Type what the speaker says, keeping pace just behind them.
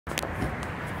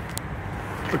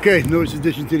Okay, newest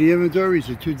addition to the inventory is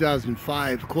a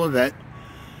 2005 Corvette.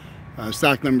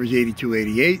 Stock number is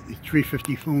 8288. It's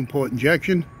 350 full import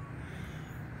injection.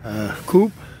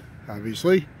 Coupe,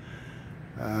 obviously.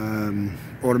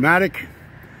 Automatic,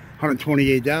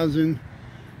 128,000.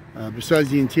 Besides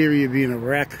the interior being a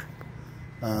wreck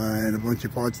and a bunch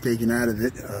of parts taken out of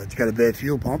it, it's got a bad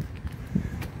fuel pump.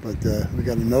 But we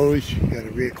got a nose, got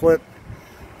a rear clip,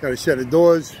 got a set of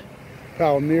doors,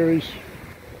 power mirrors.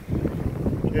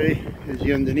 Okay, here's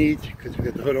the underneath because we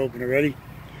got the hood open already.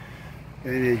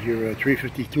 And here's your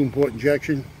 352 import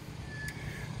injection.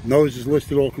 Nose is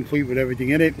listed all complete with everything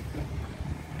in it.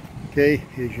 Okay,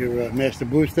 here's your master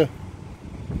booster,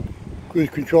 cruise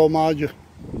control module,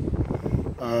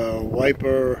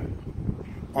 wiper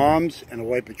arms, and a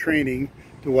wiper training.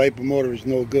 The wiper motor is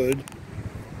no good.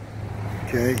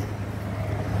 Okay,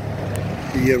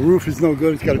 the roof is no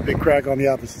good. It's got a big crack on the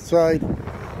opposite side.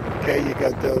 Okay, you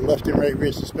got the left and right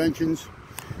rear suspensions,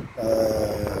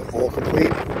 all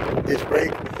complete. Disc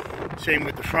brake, same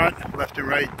with the front, left and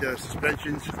right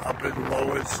suspensions, uppers and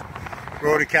lowers,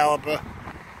 rotor caliper,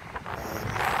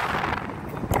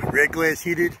 rear glass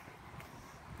heated.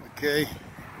 Okay,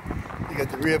 you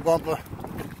got the rear bumper.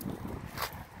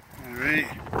 All right,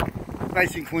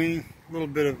 nice and clean. A little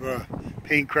bit of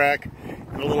paint crack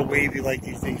and a little wavy like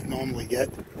these things normally get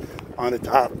on the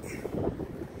top.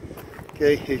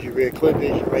 Okay, here's your rear clip,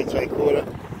 here's your right side quarter.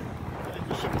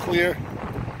 Just some clear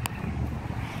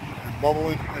and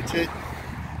bubbling, that's it.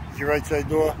 Here's your right side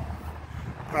door.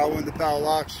 Power window, power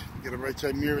locks. You got a right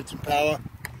side mirror, it's some power.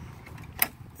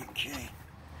 Okay.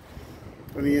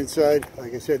 On the inside,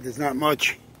 like I said, there's not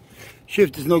much.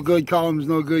 Shift is no good, column is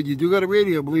no good. You do got a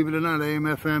radio, believe it or not, AM,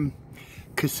 FM,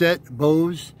 cassette,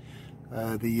 Bose.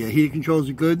 The heating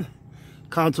controls are good.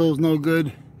 Console's no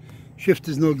good. Shift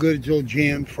is no good, it's all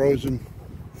jammed, frozen.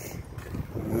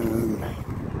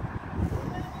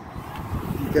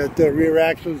 You got rear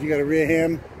axles, you got a rear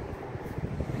ham.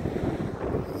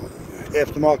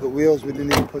 Aftermarket wheels, we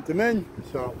didn't even put them in,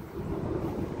 so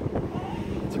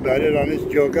that's about it on this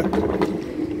joker.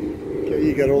 Okay,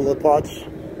 you got all the parts.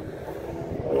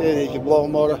 Okay, there's your blower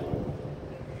motor.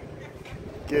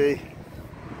 Okay,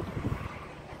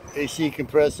 AC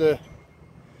compressor,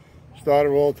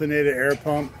 starter, alternator, air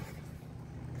pump.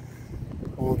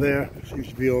 All there, seems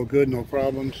to be all good, no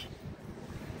problems.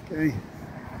 Okay,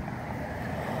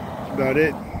 that's about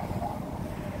it.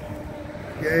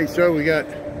 Okay, so we got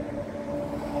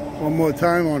one more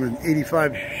time on an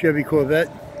 85 Chevy Corvette,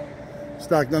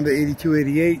 stock number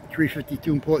 8288,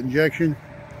 352 import injection,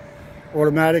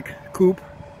 automatic coupe.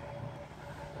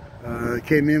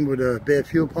 Came in with a bad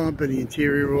fuel pump and the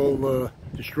interior all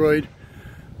destroyed.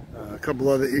 A couple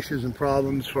other issues and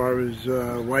problems as far as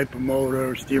wiper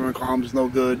motor, steering column is no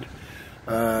good,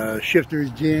 shifter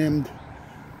is jammed,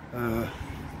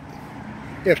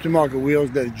 aftermarket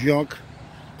wheels that are junk,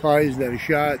 tires that are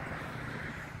shot.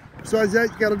 Besides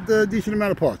that, you got a decent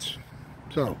amount of parts.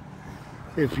 So,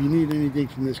 if you need anything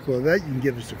from this Corvette, you can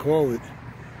give us a call at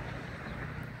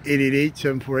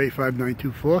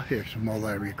 888-748-5924. Here's from all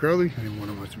Larry Curly. Any one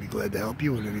of us would be glad to help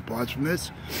you with any parts from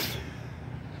this.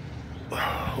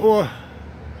 Or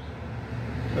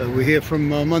we're here from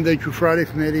Monday through Friday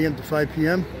from 8 a.m. to 5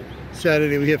 p.m.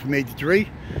 Saturday we're here from 8 to 3.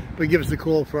 But give us a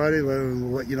call Friday.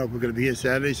 We'll let you know if we're going to be here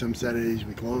Saturday. Some Saturdays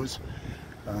we close.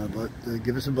 But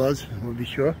give us a buzz and we'll be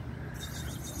sure.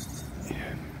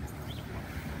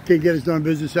 Can't get us on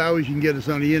business hours. You can get us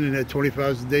on the internet 24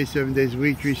 hours a day, 7 days a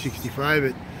week, 365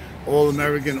 at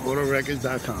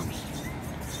allamericanautorecords.com.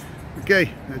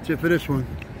 Okay, that's it for this one.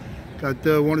 Got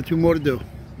one or two more to do.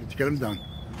 Let's get them done.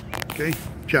 Okay,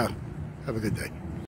 ciao. Have a good day.